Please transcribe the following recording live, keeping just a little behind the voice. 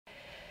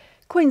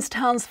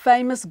Queenstown's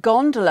famous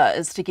gondola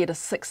is to get a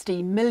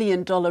 $60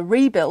 million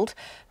rebuild,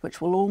 which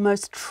will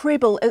almost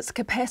treble its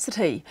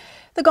capacity.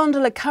 The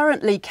gondola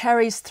currently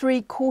carries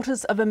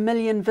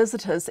 750,000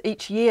 visitors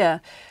each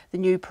year. The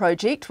new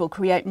project will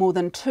create more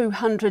than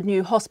 200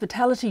 new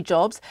hospitality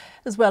jobs,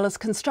 as well as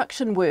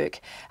construction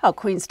work. Our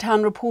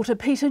Queenstown reporter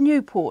Peter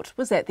Newport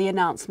was at the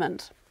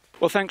announcement.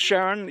 Well, thanks,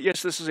 Sharon.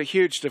 Yes, this is a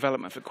huge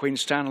development for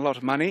Queenstown, a lot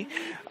of money.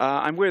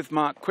 I'm with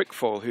Mark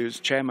Quickfall, who's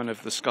chairman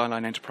of the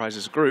Skyline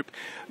Enterprises Group.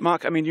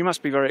 Mark, you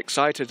must be very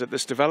excited at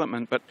this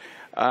development, but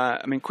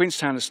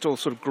Queenstown is still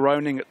sort of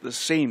groaning at the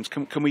seams.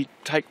 Can we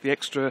take the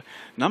extra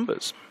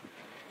numbers?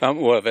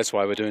 Well, that's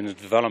why we're doing the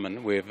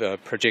development. We're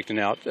projecting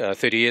out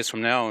 30 years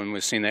from now, and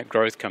we've seen that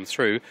growth come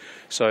through.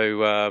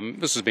 So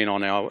this has been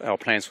on our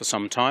plans for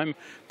some time,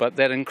 but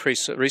that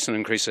recent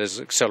increase has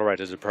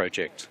accelerated the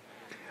project.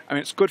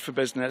 It's good for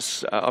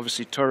business.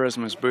 Obviously,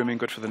 tourism is booming,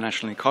 good for the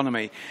national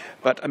economy.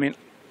 But,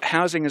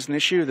 housing is an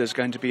issue. There's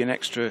going to be an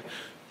extra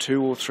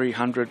 200 or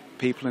 300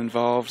 people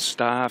involved,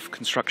 staff,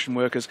 construction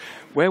workers.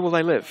 Where will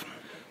they live?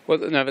 Well,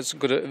 no, that's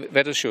good.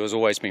 That issue has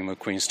always been with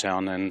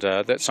Queenstown, and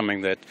that's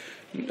something that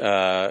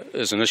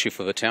is an issue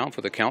for the town,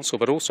 for the council,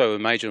 but also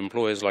major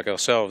employers like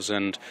ourselves,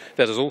 and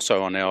that is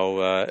also on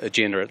our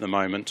agenda at the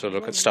moment to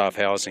look at staff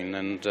housing,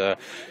 and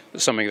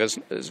something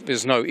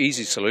there's no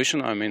easy solution.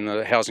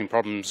 The housing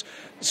problem's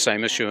the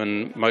same issue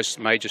in most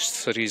major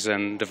cities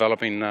and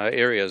developing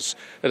areas.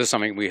 It is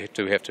something we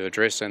do have to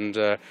address,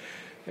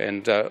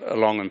 and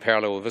along in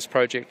parallel with this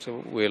project,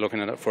 we're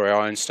looking at it for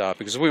our own staff,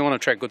 because if we want to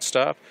attract good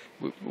staff,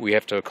 we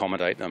have to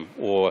accommodate them,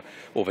 or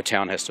the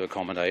town has to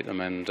accommodate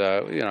them. And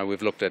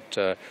we've looked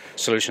at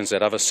solutions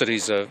that other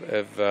cities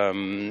have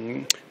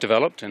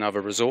developed and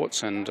other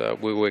resorts, and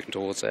we're working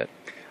towards that.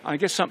 I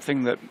guess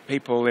something that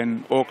people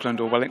in Auckland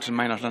or Wellington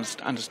may not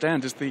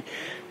understand is the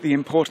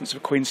importance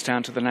of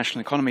Queenstown to the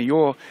national economy.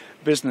 Your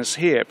business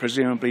here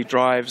presumably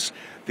drives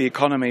the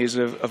economies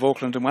of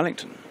Auckland and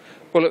Wellington.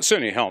 Well, it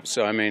certainly helps.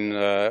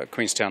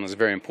 Queenstown is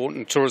very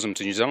important. Tourism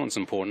to New Zealand is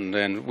important,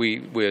 and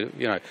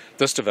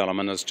this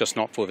development is just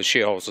not for the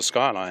shareholders of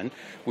Skyline.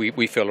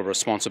 We feel a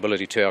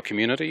responsibility to our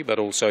community, but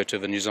also to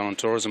the New Zealand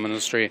tourism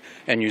industry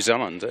and New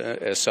Zealand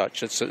as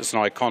such. It's an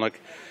iconic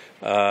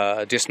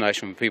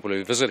destination for people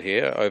who visit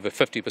here. Over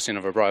 50%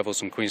 of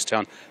arrivals in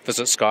Queenstown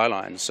visit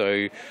Skyline,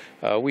 so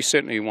we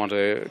certainly want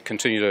to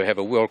continue to have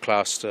a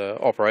world-class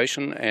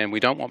operation, and we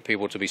don't want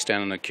people to be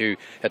standing in a queue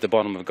at the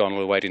bottom of the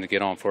gondola waiting to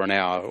get on for an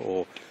hour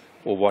or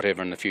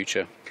whatever in the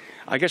future.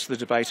 I guess the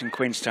debate in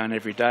Queenstown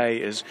every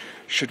day is,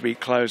 should we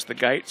close the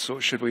gates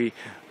or should we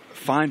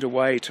find a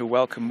way to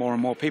welcome more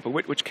and more people?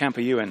 Which camp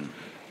are you in?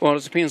 Well,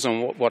 it depends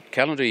on what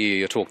calendar year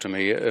you talk to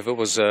me. If it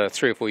was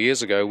 3 or 4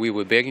 years ago, we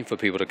were begging for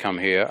people to come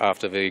here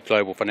after the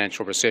global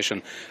financial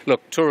recession.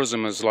 Look,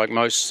 tourism is like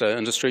most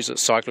industries,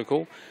 it's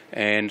cyclical,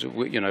 and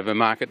the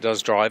market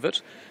does drive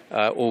it.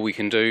 All we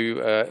can do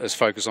is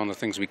focus on the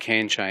things we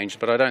can change,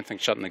 but I don't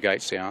think shutting the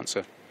gate's the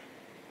answer.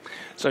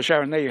 So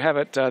Sharon, there you have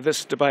it.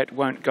 This debate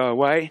won't go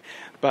away,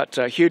 but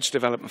a huge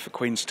development for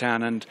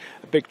Queenstown and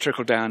a big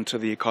trickle down to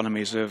the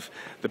economies of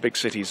the big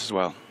cities as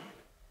well.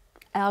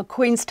 Our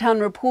Queenstown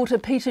reporter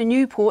Peter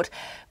Newport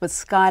with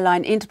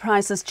Skyline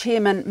Enterprises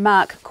Chairman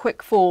Mark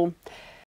Quickfall.